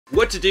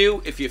What to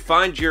do if you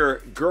find your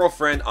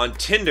girlfriend on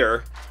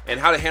Tinder and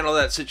how to handle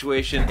that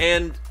situation.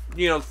 And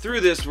through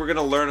this we're going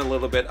to learn a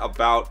little bit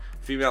about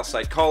female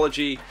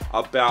psychology,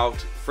 about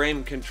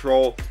frame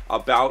control,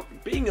 about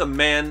being a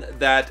man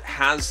that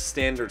has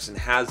standards and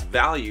has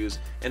values,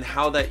 and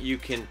how that you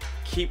can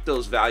keep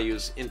those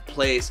values in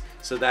place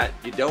so that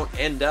you don't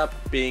end up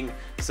being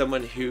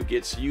someone who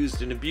gets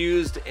used and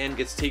abused and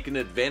gets taken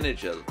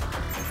advantage of.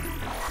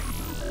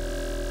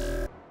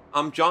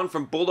 I'm John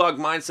from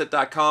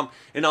BulldogMindset.com,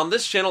 and on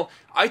this channel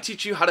I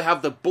teach you how to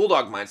have the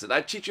Bulldog mindset.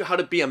 I teach you how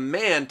to be a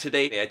man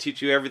today. I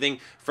teach you everything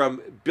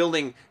from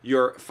building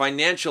your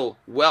financial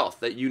wealth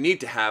that you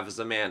need to have as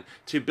a man,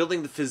 to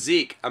building the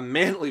physique, a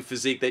manly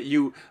physique that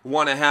you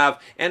want to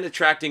have, and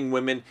attracting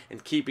women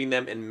and keeping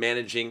them and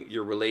managing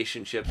your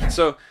relationships.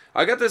 So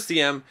I got this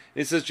DM and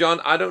it says,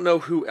 John, I don't know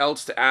who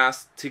else to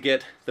ask to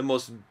get the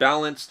most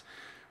balanced,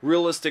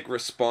 realistic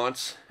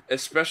response,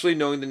 especially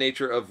knowing the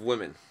nature of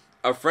women.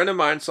 A friend of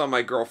mine saw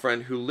my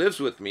girlfriend who lives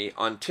with me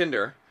on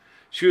Tinder.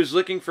 She was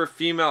looking for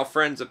female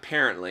friends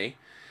apparently,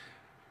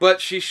 but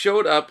she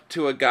showed up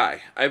to a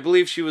guy. I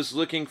believe she was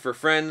looking for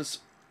friends.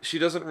 She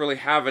doesn't really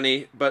have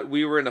any, but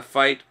we were in a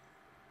fight.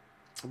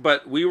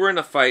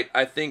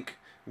 I think,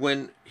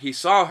 when he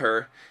saw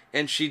her,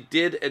 and she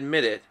did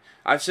admit it.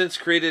 I've since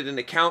created an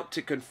account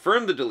to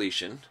confirm the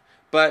deletion,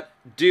 but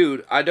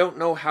dude, I don't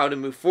know how to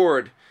move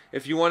forward.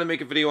 If you want to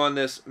make a video on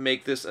this,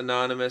 make this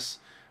anonymous.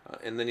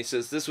 And then he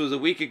says, this was a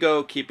week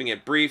ago, keeping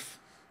it brief.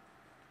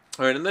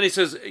 All right, and then he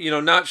says,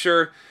 not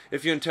sure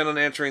if you intend on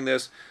answering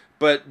this,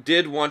 but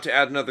did want to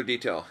add another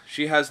detail.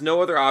 She has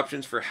no other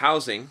options for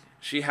housing.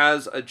 She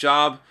has a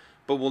job,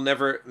 but will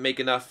never make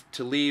enough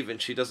to leave, and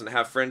she doesn't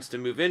have friends to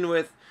move in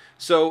with.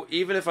 So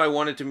even if I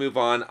wanted to move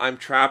on, I'm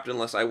trapped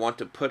unless I want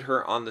to put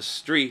her on the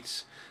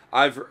streets.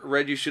 I've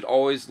read you should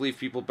always leave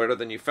people better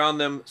than you found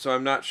them, so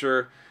I'm not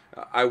sure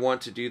I want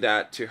to do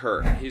that to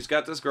her. He's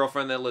got this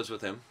girlfriend that lives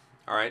with him,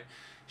 all right?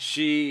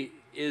 She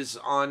is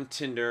on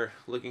Tinder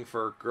looking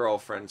for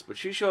girlfriends, but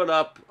she showed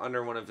up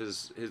under one of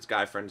his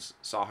guy friends,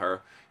 saw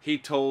her. He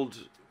told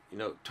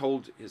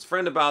his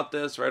friend about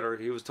this, right? Or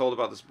he was told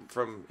about this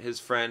from his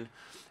friend.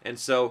 And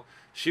so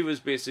she was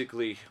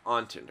basically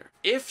on Tinder.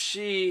 If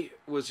she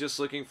was just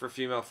looking for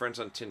female friends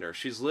on Tinder,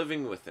 she's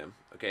living with him.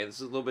 Okay, this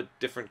is a little bit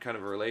different kind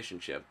of a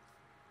relationship.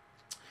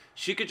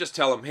 She could just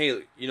tell him, hey,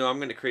 I'm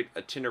going to create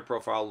a Tinder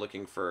profile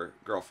looking for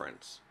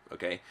girlfriends.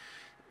 Okay,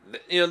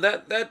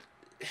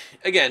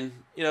 again,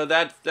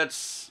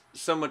 that's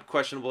somewhat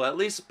questionable at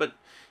least, but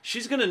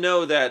she's going to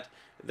know that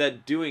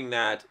doing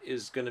that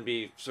is going to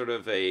be sort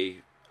of a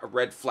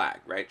red flag,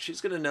 right? She's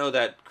going to know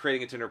that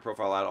creating a Tinder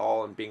profile at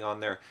all and being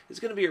on there is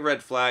going to be a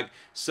red flag.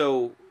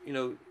 So,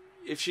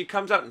 if she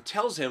comes out and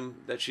tells him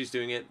that she's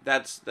doing it,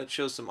 that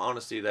shows some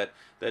honesty that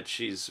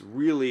she's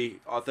really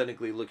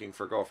authentically looking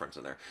for girlfriends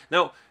in there.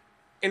 Now,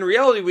 in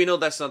reality, we know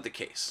that's not the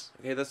case.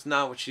 Okay, that's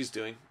not what she's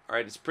doing. All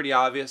right, it's pretty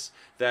obvious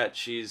that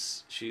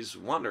she's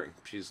wandering.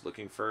 She's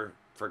looking for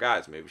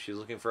guys. Maybe she's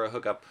looking for a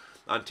hookup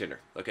on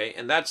Tinder. Okay,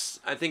 and I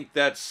think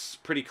that's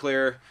pretty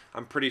clear.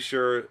 I'm pretty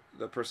sure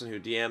the person who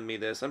DM'd me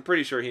this, I'm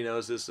pretty sure he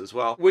knows this as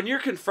well. When you're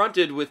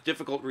confronted with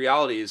difficult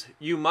realities,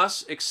 you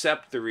must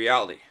accept the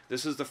reality.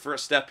 This is the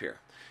first step here.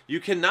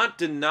 You cannot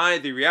deny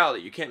the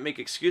reality. You can't make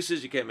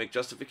excuses. You can't make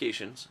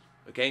justifications.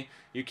 Okay,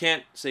 you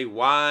can't say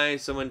why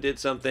someone did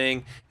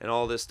something and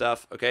all this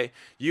stuff. Okay,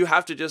 you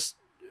have to just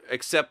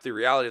accept the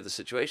reality of the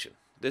situation.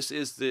 This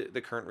is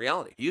the current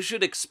reality. You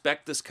should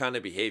expect this kind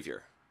of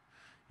behavior.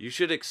 You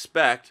should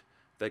expect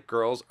that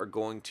girls are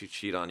going to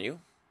cheat on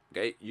you.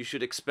 Okay, you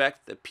should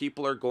expect that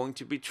people are going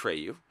to betray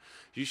you.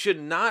 You should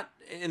not,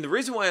 and the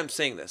reason why I'm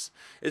saying this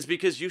is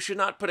because you should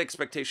not put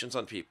expectations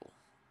on people.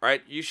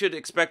 Right? You should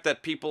expect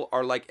that people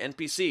are like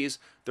NPCs.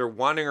 They're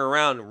wandering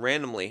around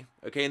randomly,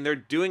 okay, and they're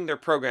doing their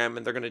program,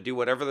 and they're going to do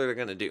whatever they're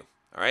going to do.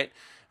 All right?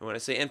 And when I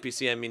say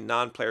NPC, I mean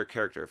non-player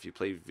character. If you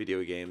play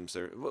video games,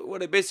 or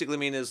what I basically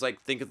mean is,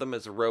 like, think of them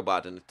as a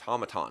robot, an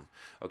automaton.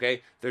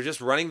 Okay? They're just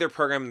running their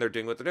program, and they're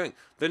doing what they're doing.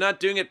 They're not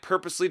doing it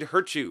purposely to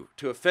hurt you,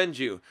 to offend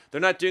you. They're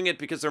not doing it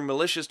because they're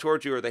malicious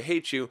towards you or they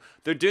hate you.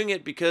 They're doing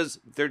it because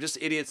they're just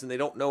idiots and they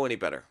don't know any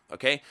better.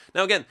 Okay?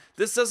 Now again,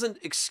 this doesn't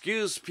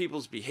excuse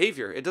people's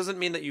behavior. It doesn't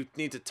mean that you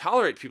need to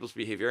tolerate people's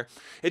behavior.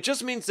 It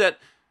just means that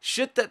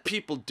shit that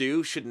people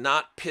do should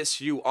not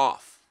piss you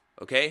off.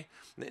 Okay?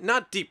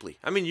 Not deeply.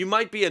 I mean, you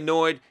might be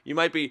annoyed,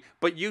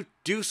 but you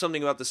do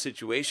something about the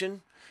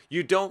situation.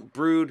 You don't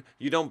brood,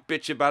 you don't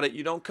bitch about it,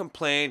 you don't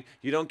complain,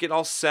 you don't get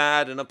all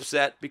sad and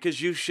upset,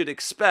 because you should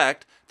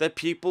expect that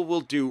people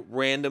will do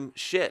random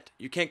shit.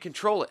 You can't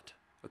control it,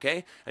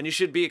 okay? And you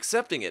should be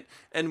accepting it.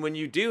 And when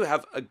you do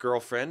have a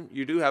girlfriend,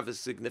 you do have a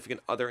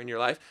significant other in your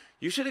life,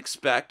 you should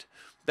expect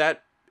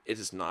that it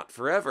is not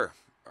forever,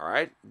 all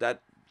right?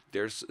 That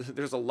there's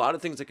a lot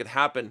of things that could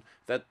happen,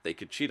 that they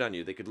could cheat on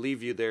you, they could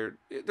leave you there.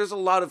 There's a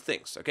lot of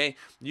things, okay?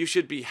 You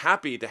should be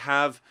happy to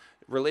have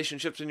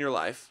relationships in your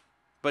life,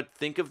 but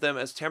think of them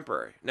as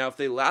temporary. Now, if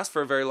they last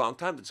for a very long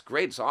time, that's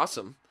great, it's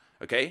awesome,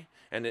 okay?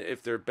 And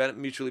if they're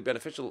mutually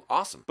beneficial,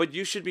 awesome. But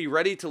you should be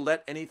ready to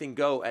let anything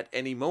go at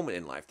any moment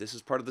in life. This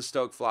is part of the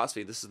Stoic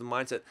philosophy. This is the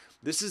mindset.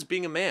 This is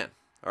being a man,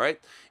 all right?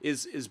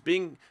 Is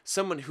being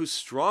someone who's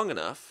strong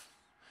enough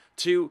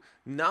to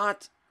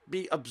not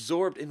be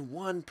absorbed in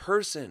one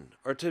person,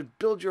 or to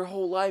build your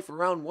whole life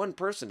around one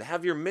person, to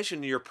have your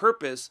mission, your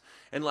purpose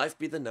in life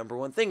be the number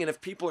one thing. And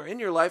if people are in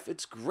your life,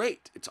 it's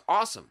great. It's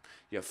awesome.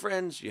 You have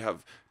friends, you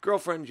have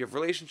girlfriends, you have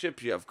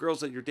relationships, you have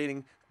girls that you're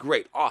dating.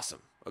 Great.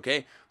 Awesome.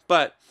 Okay.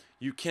 But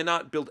you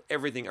cannot build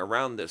everything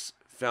around this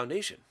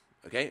foundation.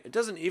 Okay. It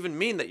doesn't even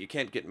mean that you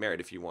can't get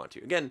married if you want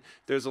to. Again,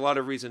 there's a lot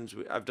of reasons.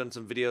 I've done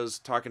some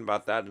videos talking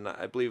about that. And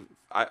I believe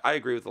I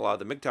agree with a lot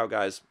of the MGTOW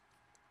guys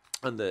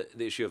on the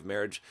issue of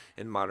marriage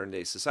in modern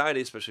day society,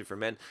 especially for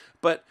men.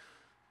 But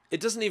it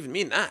doesn't even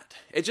mean that.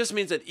 It just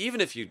means that even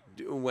if you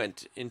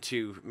went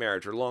into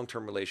marriage or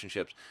long-term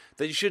relationships,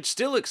 that you should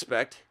still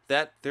expect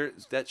that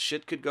that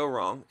shit could go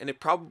wrong, and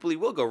it probably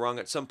will go wrong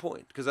at some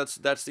point, because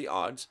that's the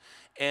odds.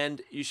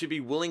 And you should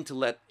be willing to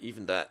let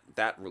even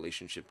that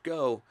relationship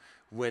go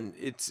when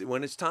it's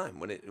time,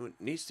 when it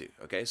needs to.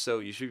 Okay, so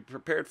you should be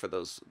prepared for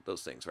those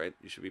things, right?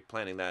 You should be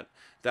planning that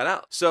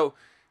out. So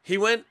he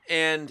went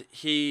and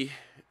he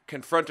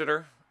confronted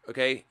her,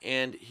 okay,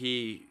 and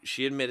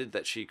she admitted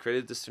that she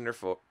created this Tinder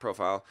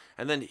profile,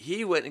 and then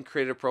he went and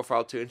created a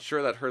profile to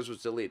ensure that hers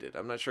was deleted.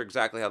 I'm not sure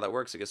exactly how that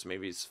works. I guess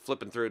maybe he's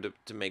flipping through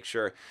to make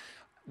sure.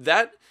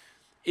 That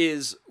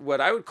is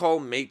what I would call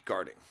mate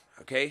guarding,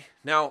 okay?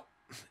 Now,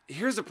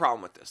 here's the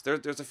problem with this.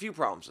 There's a few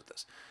problems with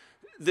this.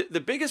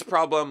 The biggest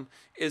problem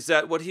is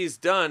that what he's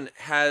done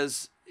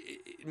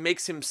it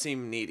makes him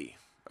seem needy,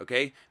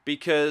 okay?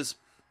 Because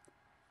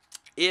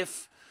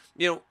if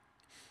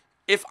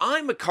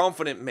I'm a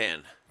confident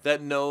man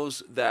that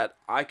knows that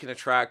I can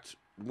attract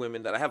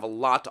women, that I have a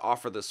lot to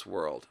offer this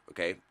world,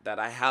 okay, that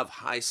I have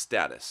high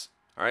status,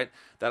 all right,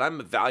 that I'm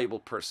a valuable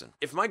person.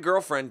 If my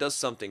girlfriend does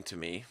something to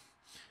me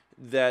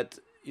that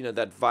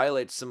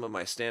violates some of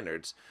my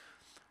standards,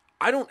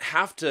 I don't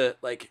have to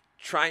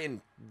try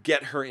and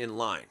get her in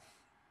line.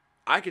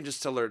 I can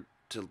just tell her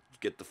to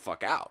get the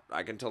fuck out.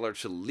 I can tell her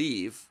to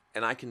leave,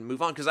 and I can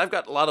move on, because I've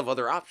got a lot of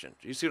other options.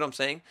 You see what I'm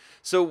saying?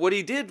 So what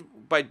he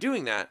did by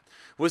doing that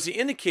was he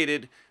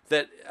indicated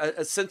that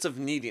a sense of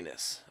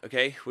neediness,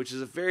 okay, which is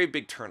a very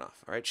big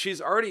turnoff. All right, she's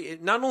already,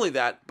 not only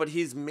that, but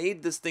he's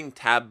made this thing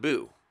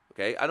taboo.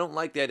 Okay, I don't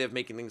like the idea of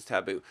making things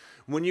taboo.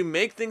 When you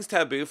make things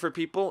taboo for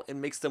people, it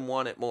makes them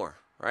want it more.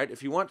 Right?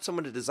 If you want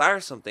someone to desire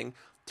something,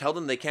 tell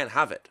them they can't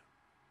have it.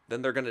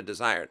 Then they're going to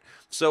desire it.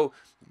 So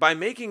by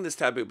making this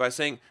taboo, by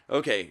saying,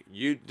 okay,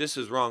 this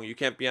is wrong, you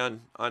can't be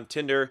on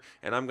Tinder,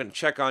 and I'm going to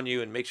check on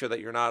you and make sure that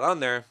you're not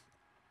on there.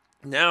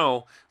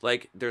 Now,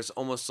 there's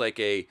almost like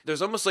a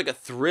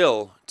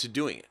thrill to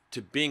doing it,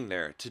 to being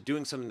there, to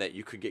doing something that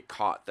you could get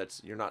caught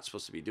you're not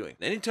supposed to be doing.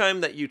 Anytime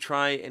that you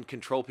try and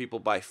control people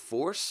by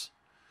force,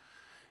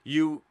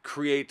 you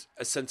create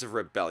a sense of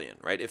rebellion,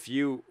 right? If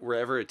you were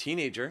ever a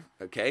teenager,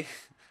 okay,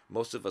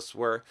 most of us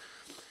were,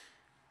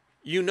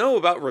 you know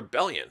about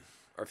rebellion,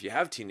 or if you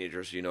have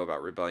teenagers, you know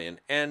about rebellion.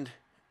 And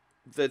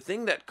the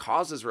thing that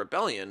causes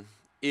rebellion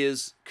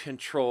is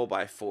control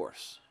by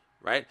force,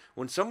 right?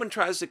 When someone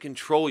tries to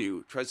control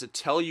you, tries to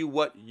tell you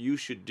what you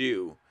should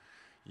do,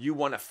 you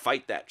want to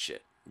fight that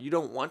shit. You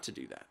don't want to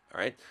do that, all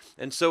right?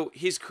 And so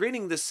he's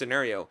creating this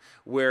scenario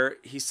where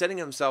he's setting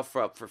himself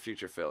up for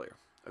future failure,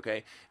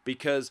 okay?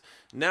 Because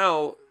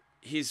now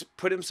he's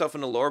put himself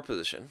in a lower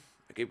position,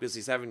 okay? Because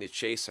he's having to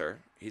chase her.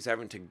 He's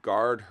having to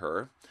guard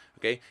her,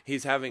 okay?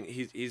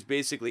 He's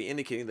basically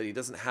indicating that he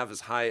doesn't have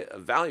as high a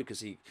value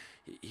because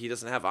he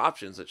doesn't have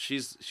options, that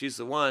she's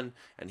the one,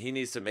 and he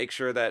needs to make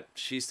sure that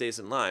she stays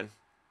in line.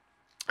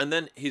 And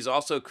then he's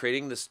also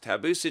creating this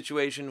taboo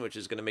situation, which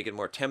is going to make it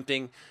more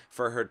tempting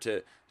for her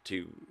to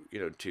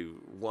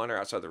want her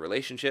outside the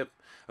relationship,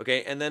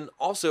 okay? And then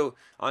also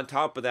on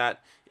top of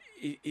that,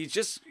 he's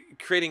just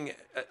creating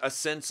a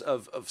sense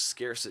of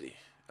scarcity,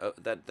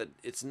 that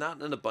it's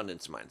not an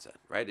abundance mindset,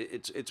 right?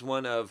 It's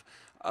one of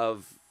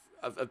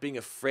being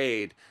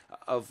afraid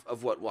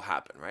of what will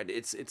happen, right?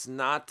 It's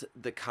not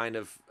the kind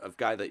of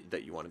guy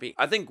that you want to be.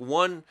 I think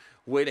one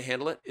way to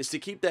handle it is to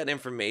keep that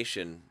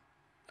information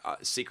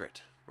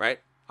secret, right?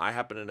 I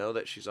happen to know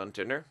that she's on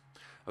Tinder.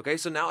 Okay,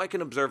 so now I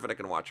can observe and I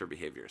can watch her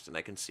behaviors and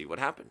I can see what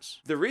happens.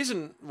 The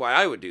reason why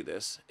I would do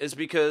this is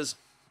because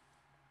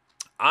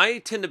I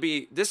tend to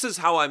be, this is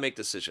how I make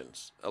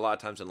decisions a lot of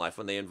times in life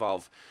when they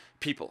involve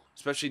people,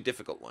 especially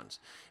difficult ones,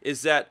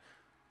 is that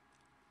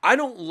I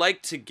don't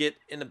like to get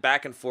in the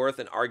back and forth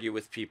and argue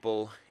with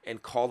people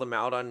and call them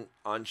out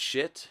on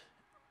shit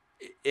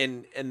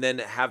and then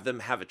have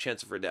them have a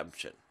chance of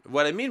redemption.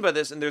 What I mean by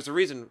this, and there's a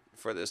reason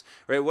for this,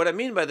 right? What I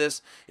mean by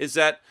this is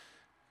that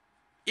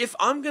if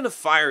I'm going to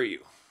fire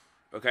you,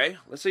 okay,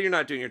 let's say you're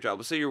not doing your job.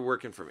 Let's say you're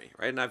working for me,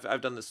 right? And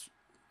I've done this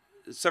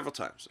several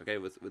times, okay,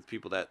 with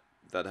people that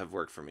have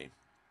worked for me.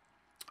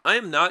 I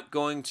am not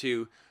going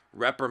to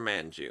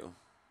reprimand you.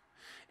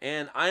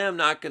 And I am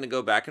not going to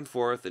go back and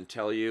forth and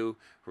tell you,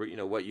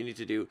 what you need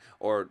to do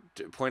or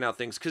to point out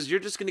things, because you're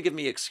just going to give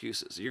me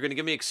excuses. You're going to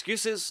give me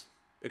excuses,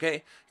 Okay?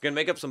 You're going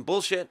to make up some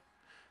bullshit,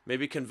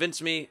 maybe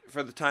convince me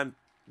for the time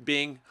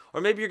being,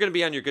 or maybe you're going to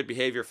be on your good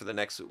behavior for the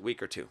next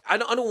week or two. I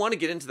don't want to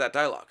get into that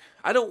dialogue.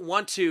 I don't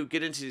want to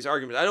get into these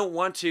arguments.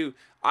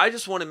 I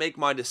just want to make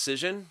my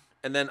decision,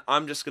 and then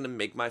I'm just going to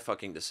make my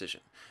fucking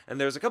decision. And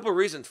there's a couple of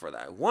reasons for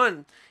that.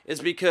 One is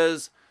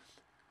because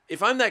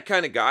if I'm that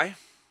kind of guy,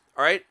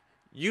 all right,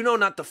 you know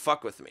not to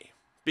fuck with me,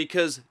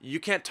 because you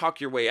can't talk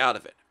your way out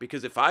of it.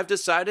 Because if I've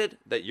decided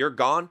that you're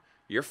gone,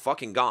 you're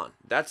fucking gone.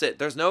 That's it.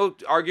 There's no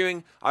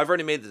arguing. I've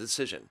already made the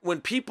decision.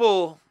 When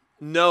people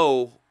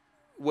know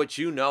what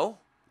you know,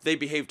 they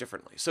behave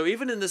differently. So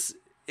even in this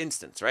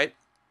instance, right?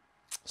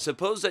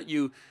 Suppose that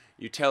you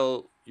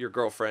tell your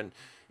girlfriend,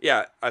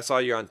 yeah, I saw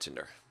you on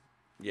Tinder.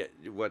 Yeah,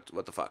 what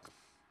the fuck?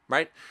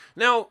 Right?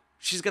 Now,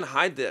 she's going to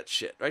hide that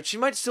shit, right? She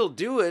might still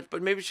do it,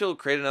 but maybe she'll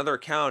create another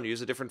account,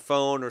 use a different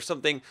phone or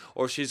something,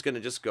 or she's going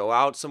to just go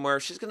out somewhere.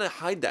 She's going to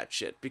hide that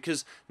shit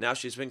because now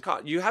she's been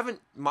caught. You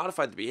haven't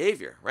modified the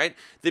behavior, right?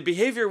 The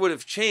behavior would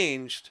have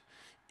changed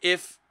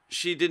if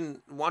she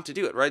didn't want to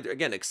do it, right?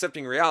 Again,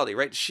 accepting reality,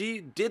 right?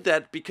 She did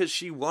that because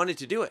she wanted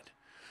to do it.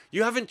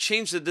 You haven't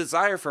changed the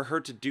desire for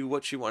her to do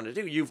what she wanted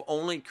to do. You've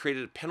only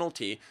created a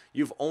penalty.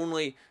 You've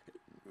only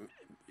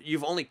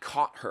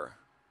caught her.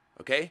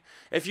 Okay?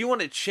 If you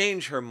want to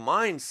change her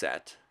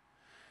mindset,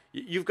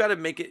 you've got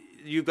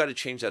to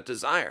change that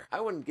desire.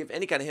 I wouldn't give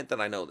any kind of hint that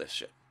I know this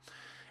shit.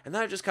 And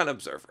then I'd just kind of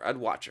observe her. I'd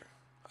watch her.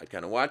 I'd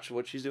kind of watch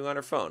what she's doing on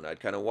her phone. I'd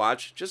kind of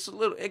watch just a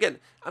little. Again,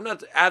 I'm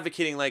not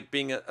advocating like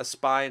being a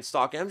spy and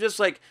stalking. I'm just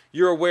like,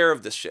 you're aware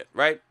of this shit,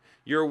 right?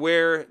 You're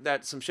aware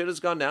that some shit has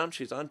gone down.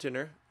 She's on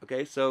Tinder.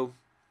 Okay, so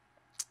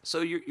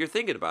you're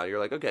thinking about it. You're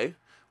like, okay,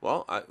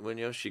 well,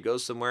 when she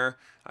goes somewhere,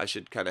 I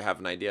should kind of have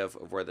an idea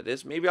of where that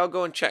is. Maybe I'll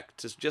go and check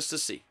just to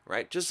see,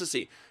 right? Just to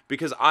see.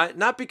 Because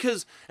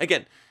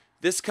again,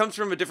 this comes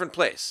from a different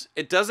place.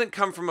 It doesn't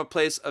come from a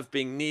place of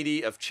being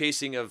needy, of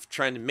chasing, of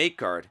trying to make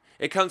guard.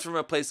 It comes from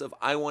a place of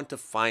I want to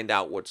find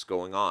out what's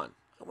going on.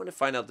 I want to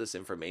find out this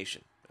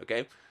information,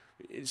 okay?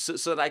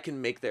 So that I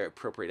can make the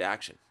appropriate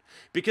action.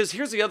 Because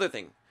here's the other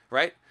thing,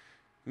 right?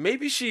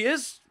 Maybe she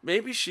is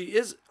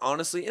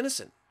honestly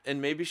innocent. And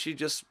maybe she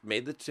just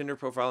made the Tinder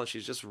profile and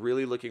she's just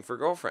really looking for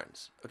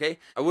girlfriends, okay?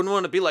 I wouldn't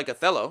want to be like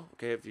Othello,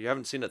 okay? If you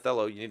haven't seen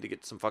Othello, you need to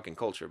get some fucking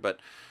culture. But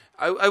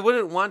I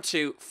wouldn't want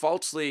to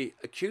falsely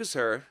accuse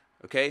her,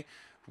 okay,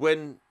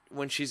 when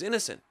she's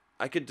innocent.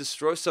 I could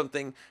destroy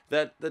something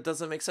that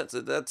doesn't make sense.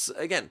 That's,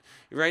 again,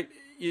 right?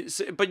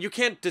 But you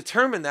can't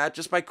determine that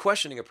just by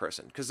questioning a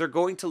person because they're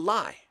going to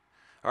lie.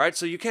 All right,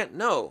 so you can't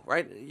know,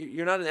 right?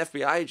 You're not an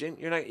FBI agent.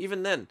 You're not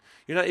even then.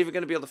 You're not even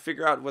going to be able to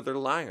figure out whether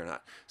they're lying or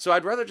not. So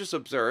I'd rather just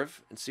observe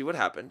and see what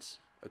happens,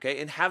 okay,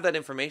 and have that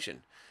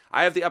information.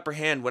 I have the upper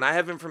hand. When I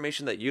have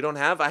information that you don't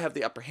have, I have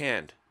the upper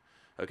hand,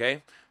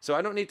 okay? So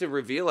I don't need to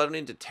reveal. I don't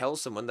need to tell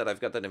someone that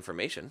I've got that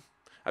information.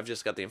 I've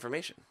just got the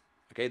information,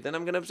 okay? Then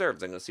I'm going to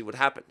observe. Then I'm going to see what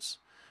happens,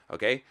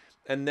 okay?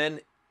 And then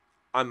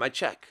on my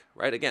check,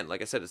 right? Again,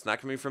 like I said, it's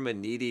not coming from a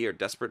needy or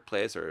desperate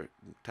place or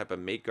type of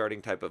mate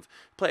guarding type of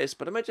place,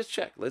 but I might just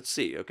check. Let's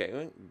see.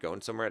 Okay,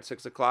 going somewhere at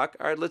 6 o'clock.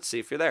 All right, let's see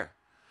if you're there.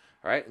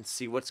 All right, and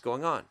see what's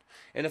going on.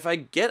 And if I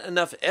get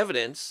enough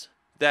evidence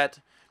that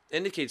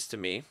indicates to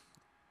me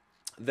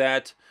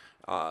that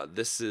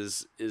this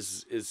is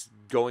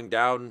going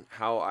down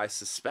how I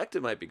suspect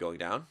it might be going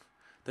down,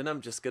 then I'm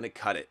just going to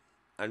cut it.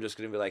 I'm just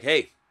going to be like,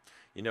 hey,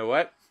 you know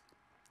what?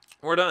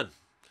 We're done.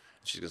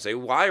 She's going to say,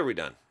 why are we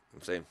done?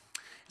 I'm saying,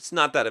 it's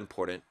not that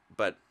important,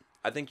 but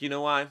I think you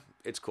know why.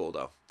 It's cool,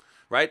 though.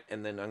 Right?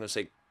 And then I'm going to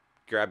say,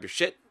 grab your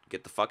shit,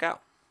 get the fuck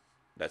out.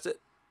 That's it.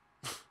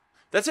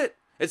 That's it.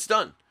 It's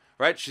done.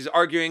 Right? She's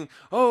arguing,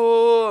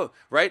 oh,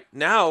 right?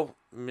 Now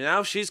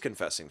she's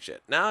confessing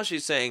shit. Now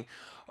she's saying,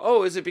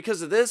 oh, is it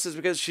because of this? Is it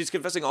because she's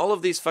confessing all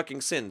of these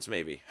fucking sins,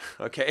 maybe.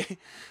 Okay?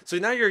 So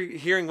now you're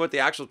hearing what the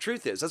actual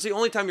truth is. That's the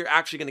only time you're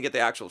actually going to get the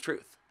actual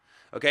truth.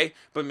 Okay?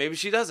 But maybe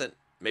she doesn't.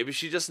 Maybe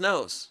she just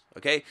knows,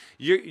 okay?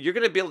 You're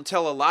going to be able to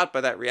tell a lot by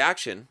that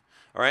reaction,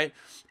 all right?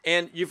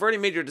 And you've already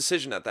made your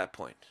decision at that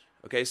point,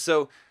 okay?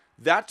 So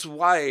that's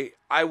why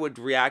I would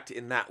react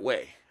in that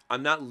way.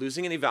 I'm not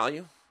losing any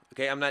value,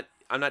 okay? I'm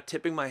not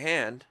tipping my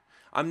hand.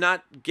 I'm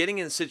not getting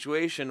in a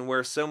situation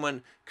where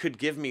someone could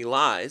give me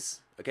lies,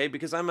 okay?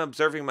 Because I'm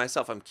observing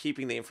myself. I'm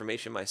keeping the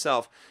information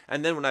myself.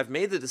 And then when I've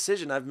made the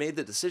decision,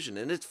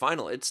 and it's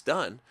final. It's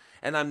done.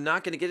 And I'm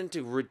not going to get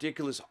into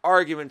ridiculous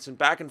arguments and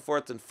back and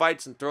forth and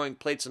fights and throwing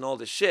plates and all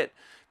this shit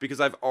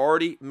because I've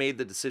already made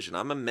the decision.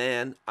 I'm a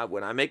man.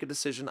 When I make a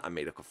decision, I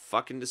made a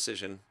fucking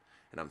decision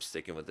and I'm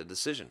sticking with the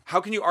decision.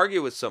 How can you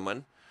argue with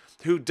someone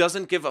who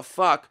doesn't give a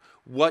fuck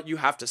what you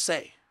have to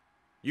say?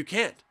 You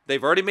can't.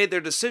 They've already made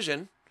their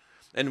decision.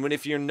 And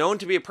if you're known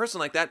to be a person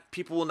like that,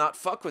 people will not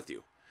fuck with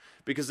you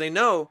because they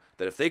know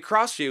that if they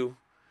cross you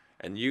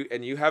and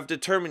you have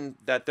determined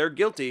that they're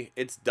guilty,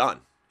 it's done.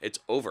 It's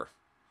over.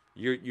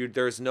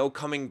 There's no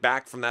coming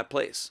back from that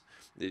place.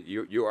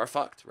 You are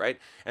fucked, right?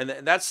 And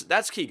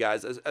that's key,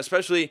 guys.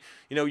 Especially,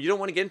 you don't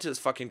want to get into this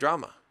fucking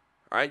drama,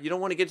 all right? You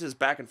don't want to get into this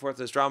back and forth,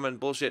 this drama and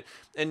bullshit.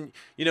 And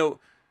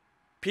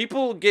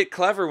people get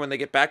clever when they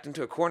get backed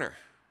into a corner.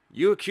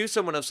 you accuse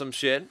someone of some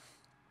shit,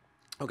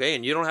 okay,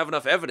 and you don't have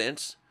enough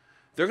evidence,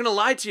 they're going to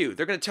lie to you.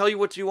 They're going to tell you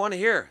what you want to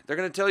hear. They're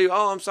going to tell you,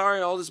 oh, I'm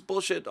sorry, all this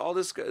bullshit, all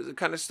this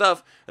kind of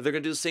stuff, and they're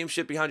going to do the same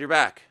shit behind your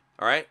back,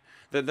 all right?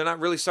 They're not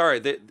really sorry.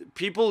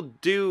 People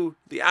do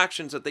the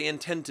actions that they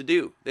intend to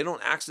do. They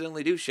don't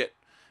accidentally do shit,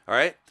 all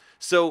right?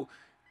 So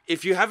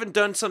if you haven't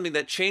done something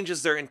that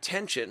changes their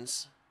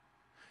intentions,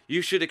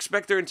 you should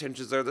expect their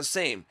intentions are the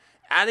same.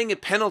 Adding a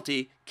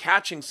penalty,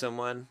 catching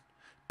someone,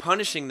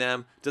 punishing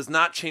them does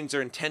not change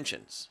their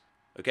intentions.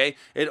 Okay?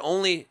 It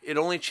only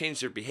changes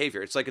their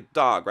behavior. It's like a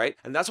dog, right?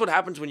 And that's what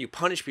happens when you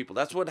punish people.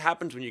 That's what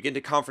happens when you get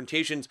into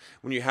confrontations,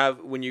 when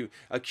you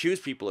accuse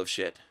people of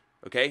shit.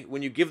 Okay?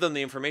 When you give them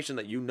the information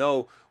that you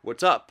know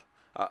what's up.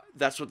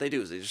 That's what they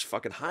do, is they just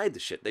fucking hide the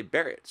shit. They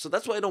bury it. So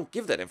that's why I don't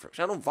give that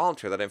information. I don't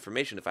volunteer that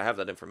information if I have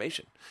that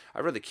information.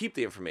 I'd rather keep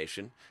the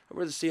information. I'd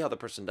rather see how the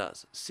person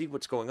does. See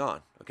what's going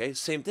on. Okay?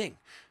 Same thing.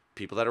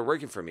 People that are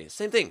working for me.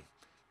 Same thing.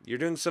 You're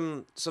doing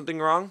something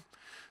wrong.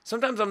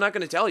 Sometimes I'm not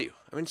going to tell you.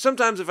 I mean,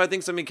 sometimes if I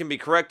think something can be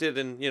corrected,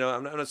 and, you know,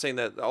 I'm not saying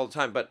that all the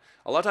time, but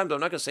a lot of times I'm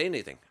not going to say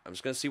anything. I'm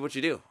just going to see what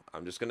you do.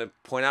 I'm just going to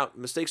point out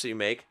mistakes that you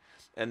make,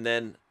 and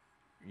then,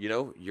 you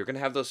know, you're going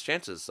to have those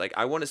chances. Like,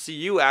 I want to see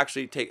you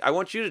actually I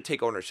want you to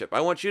take ownership.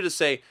 I want you to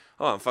say,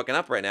 oh, I'm fucking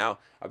up right now.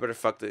 I better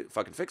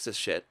fucking fix this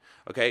shit.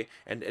 Okay?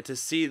 And to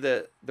see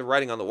the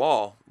writing on the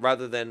wall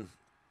rather than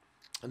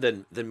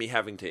me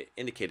having to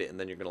indicate it, and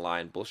then you're going to lie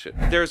and bullshit.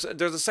 There's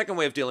a second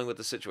way of dealing with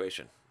the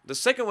situation. The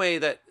second way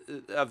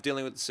of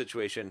dealing with the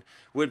situation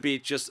would be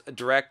just a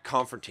direct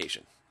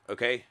confrontation.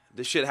 Okay?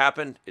 This shit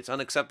happened. It's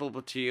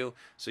unacceptable to you.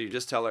 So you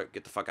just tell her,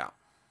 get the fuck out.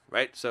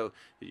 Right? So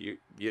you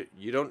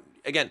don't,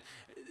 again,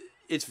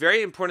 it's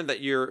very important that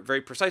you're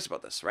very precise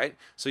about this, right?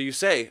 So you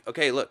say,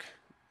 okay, look,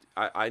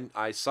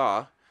 I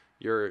saw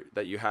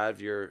that you have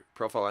your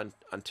profile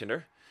on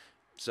Tinder.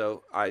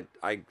 So I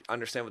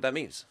understand what that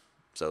means.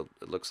 So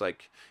it looks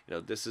like, you know,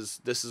 this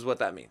is what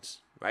that means,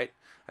 right?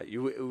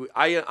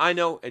 I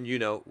know, and you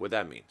know what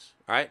that means,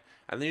 all right?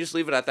 And then you just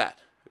leave it at that,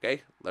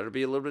 okay? Let her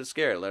be a little bit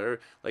scared. Let her,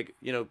 like,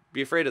 you know,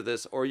 be afraid of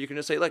this. Or you can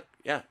just say, like,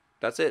 yeah,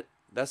 that's it.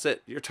 That's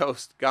it. You're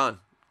toast. Gone.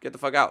 Get the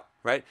fuck out,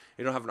 right?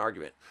 You don't have an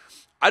argument.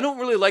 I don't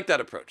really like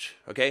that approach,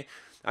 okay?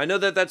 I know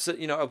that that's,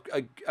 you know,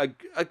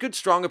 a good,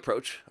 strong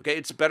approach, okay?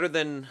 It's better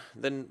than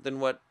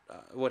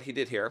what he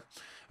did here,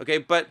 okay?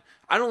 But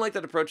I don't like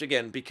that approach,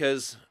 again,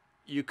 because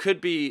you could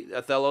be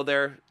Othello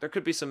there. There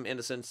could be some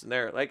innocence in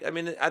there. Like, I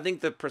mean, I think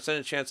the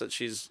percentage chance that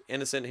she's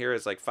innocent here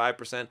is like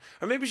 5%.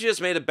 Or maybe she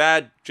just made a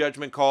bad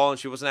judgment call and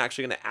she wasn't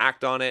actually going to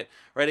act on it,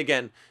 right?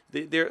 Again,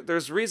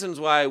 there's reasons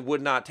why I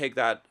would not take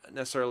that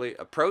necessarily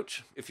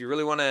approach. If you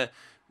really want to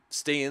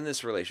stay in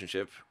this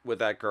relationship with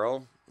that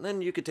girl,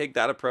 then you could take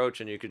that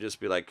approach, and you could just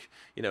be like,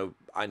 you know,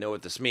 I know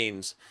what this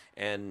means,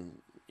 and,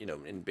 you know,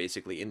 and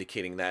basically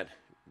indicating that,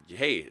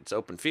 hey, it's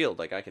open field.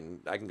 Like, I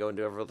can go and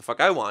do whatever the fuck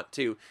I want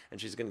to,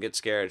 and she's gonna get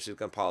scared. She's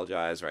gonna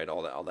apologize, right?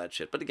 All that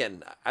shit. But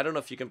again, I don't know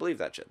if you can believe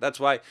that shit. That's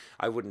why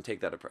I wouldn't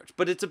take that approach.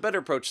 But it's a better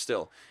approach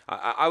still.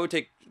 I would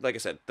take, like I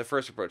said, the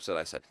first approach that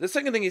I said. The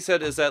second thing he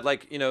said is that,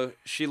 like, you know,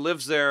 she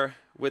lives there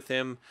with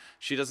him.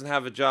 She doesn't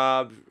have a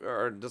job,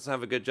 or doesn't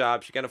have a good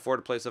job. She can't afford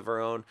a place of her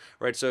own,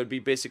 right? So it'd be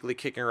basically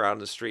kicking her out on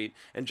the street.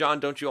 And John,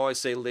 don't you always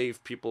say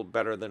leave people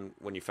better than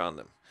when you found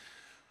them?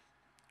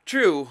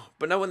 True,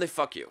 but not when they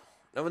fuck you.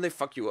 Not when they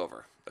fuck you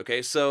over.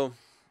 Okay, so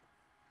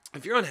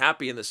if you're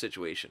unhappy in this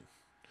situation,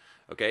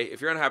 okay,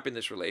 if you're unhappy in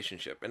this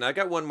relationship, and I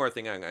got one more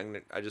thing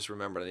I just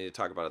remembered I need to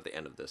talk about at the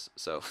end of this.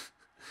 So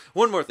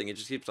one more thing, it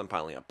just keeps on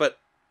piling up. But,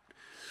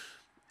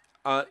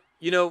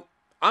 you know,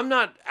 I'm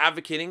not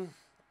advocating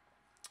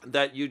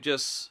that you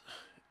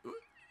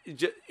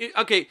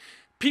okay,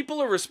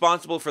 people are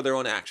responsible for their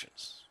own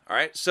actions, all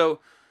right? So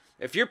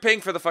if you're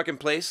paying for the fucking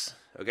place,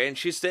 okay, and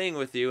she's staying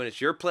with you, and it's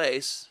your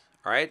place,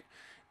 all right,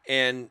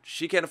 and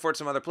she can't afford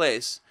some other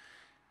place,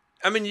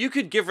 I mean, you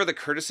could give her the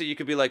courtesy. You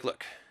could be like,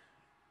 look,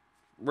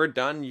 we're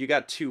done. You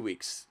got 2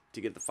 weeks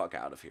to get the fuck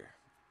out of here,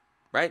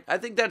 right? I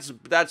think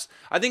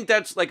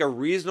that's like a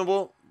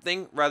reasonable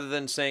thing, rather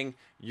than saying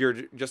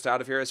you're just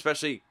out of here,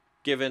 especially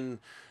given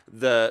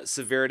the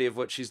severity of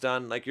what she's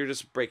done. Like, you're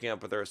just breaking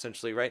up with her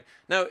essentially, right?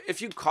 Now,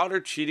 if you caught her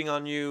cheating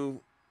on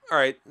you, all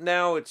right,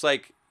 now it's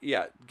like,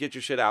 yeah, get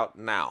your shit out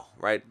now,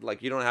 right?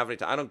 Like, you don't have any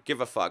time. I don't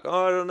give a fuck.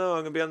 Oh, I don't know.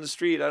 I'm going to be on the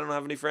street. I don't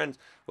have any friends.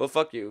 Well,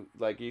 fuck you.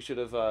 Like, you should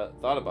have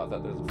thought about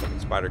that. There's a fucking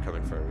spider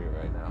coming for me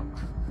right now.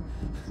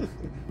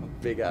 A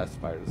big-ass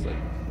spider. It's like,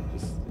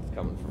 it's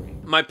coming for me.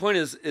 My point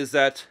is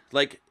that,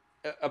 like,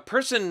 a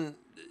person,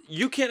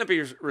 you cannot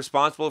be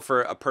responsible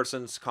for a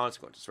person's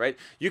consequences, right?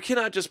 You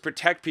cannot just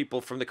protect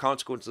people from the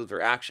consequences of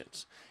their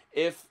actions.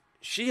 If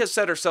she has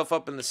set herself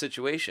up in the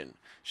situation,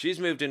 she's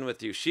moved in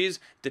with you, she's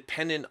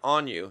dependent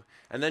on you,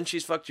 and then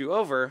she's fucked you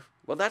over,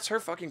 well, that's her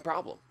fucking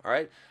problem, all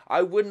right?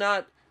 I would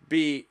not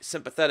be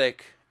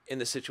sympathetic in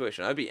the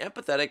situation. I'd be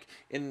empathetic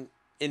in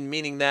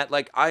meaning that,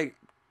 like, I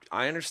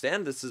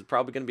understand this is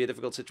probably going to be a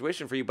difficult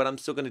situation for you, but I'm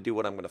still going to do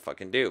what I'm going to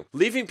fucking do.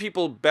 Leaving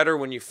people better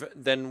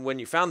than when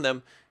you found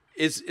them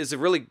is a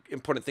really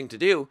important thing to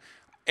do.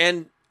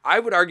 And I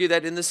would argue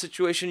that in this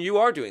situation, you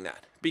are doing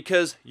that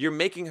because you're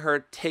making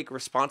her take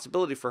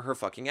responsibility for her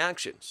fucking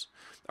actions.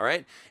 All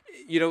right.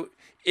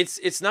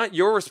 It's not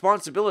your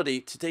responsibility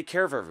to take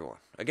care of everyone.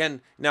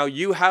 Again, now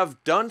you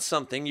have done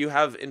something. You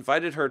have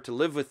invited her to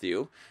live with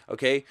you.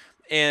 Okay.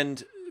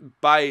 And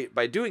by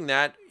doing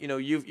that,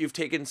 you've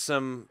taken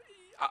some,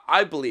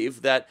 I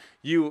believe that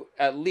you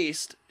at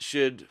least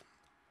should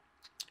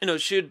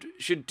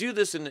do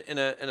this in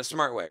a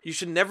smart way. You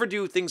should never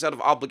do things out of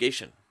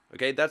obligation.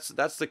 Okay, that's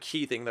the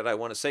key thing that I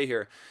want to say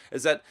here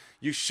is that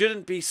you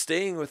shouldn't be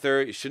staying with her.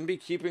 You shouldn't be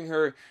keeping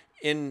her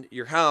in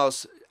your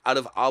house out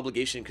of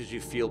obligation because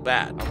you feel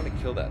bad. I'm gonna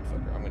kill that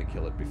fucker. I'm gonna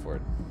kill it before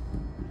it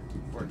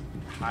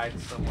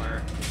hides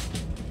somewhere.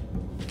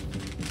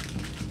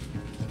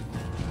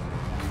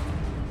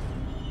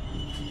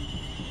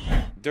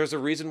 There's a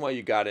reason why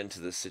you got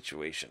into this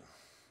situation.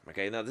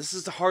 Okay, now this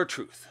is the hard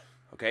truth.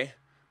 Okay,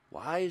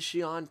 why is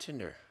she on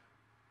Tinder?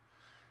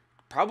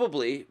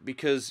 Probably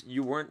because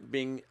you weren't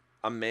being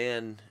a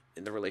man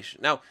in the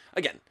relationship. Now,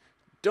 again,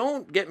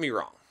 don't get me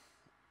wrong.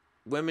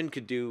 Women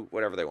could do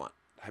whatever they want.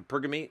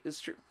 Hypergamy is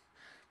true.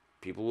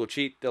 People will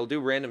cheat. They'll do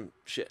random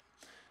shit.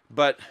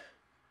 But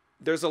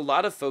there's a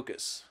lot of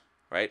focus,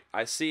 right?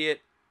 I see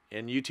it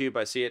in YouTube.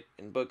 I see it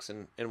in books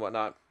and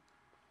whatnot.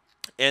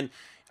 And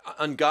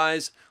on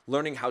guys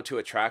learning how to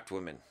attract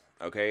women,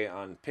 okay,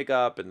 on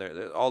pickup and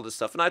all this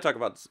stuff. And I talk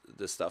about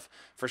this stuff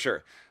for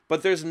sure.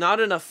 But there's not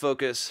enough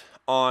focus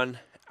on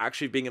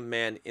actually being a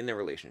man in the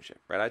relationship,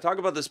 right? I talk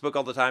about this book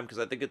all the time because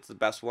I think it's the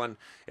best one.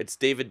 It's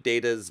David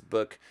Data's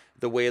book,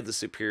 The Way of the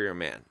Superior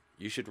Man.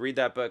 You should read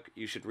that book.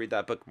 You should read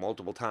that book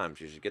multiple times.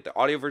 You should get the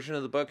audio version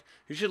of the book.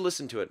 You should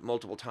listen to it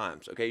multiple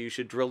times, okay? You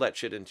should drill that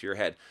shit into your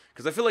head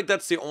because I feel like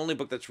that's the only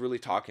book that's really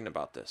talking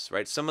about this,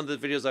 right? Some of the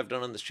videos I've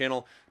done on this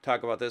channel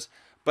talk about this,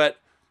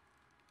 but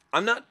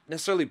I'm not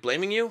necessarily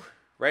blaming you,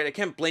 right? I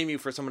can't blame you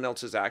for someone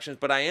else's actions,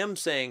 but I am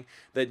saying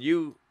that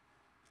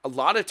a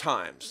lot of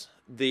times,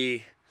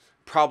 the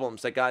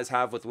problems that guys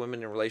have with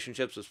women in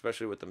relationships,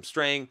 especially with them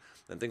straying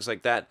and things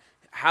like that,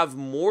 have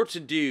more to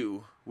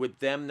do with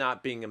them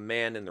not being a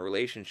man in the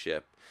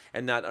relationship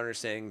and not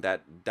understanding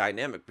that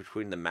dynamic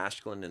between the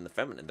masculine and the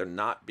feminine. They're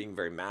not being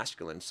very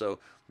masculine. So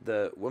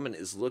the woman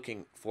is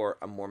looking for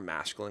a more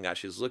masculine guy.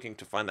 She's looking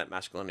to find that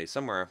masculinity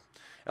somewhere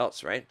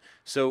else, right?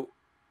 So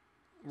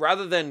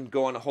rather than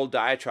go on a whole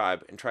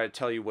diatribe and try to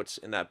tell you what's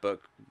in that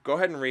book, go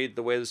ahead and read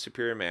The Way of the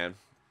Superior Man.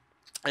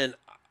 And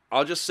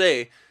I'll just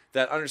say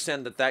that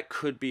understand that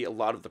could be a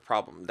lot of the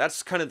problem.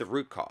 That's kind of the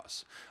root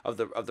cause of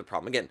the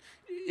problem. Again,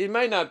 it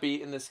might not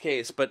be in this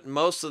case, but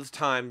most of the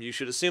time you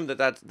should assume that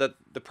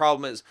the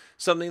problem is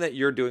something that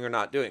you're doing or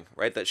not doing,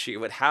 right? That she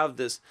would have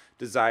this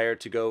desire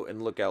to go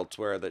and look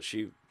elsewhere, that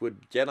she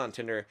would get on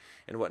Tinder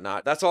and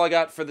whatnot. That's all I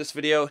got for this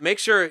video. Make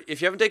sure,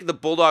 if you haven't taken the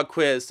Bulldog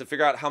quiz to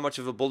figure out how much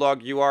of a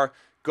Bulldog you are,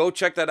 go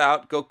check that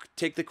out. Go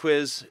take the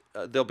quiz.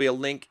 There'll be a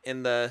link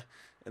in the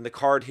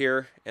card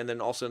here and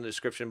then also in the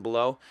description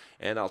below.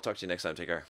 And I'll talk to you next time. Take care.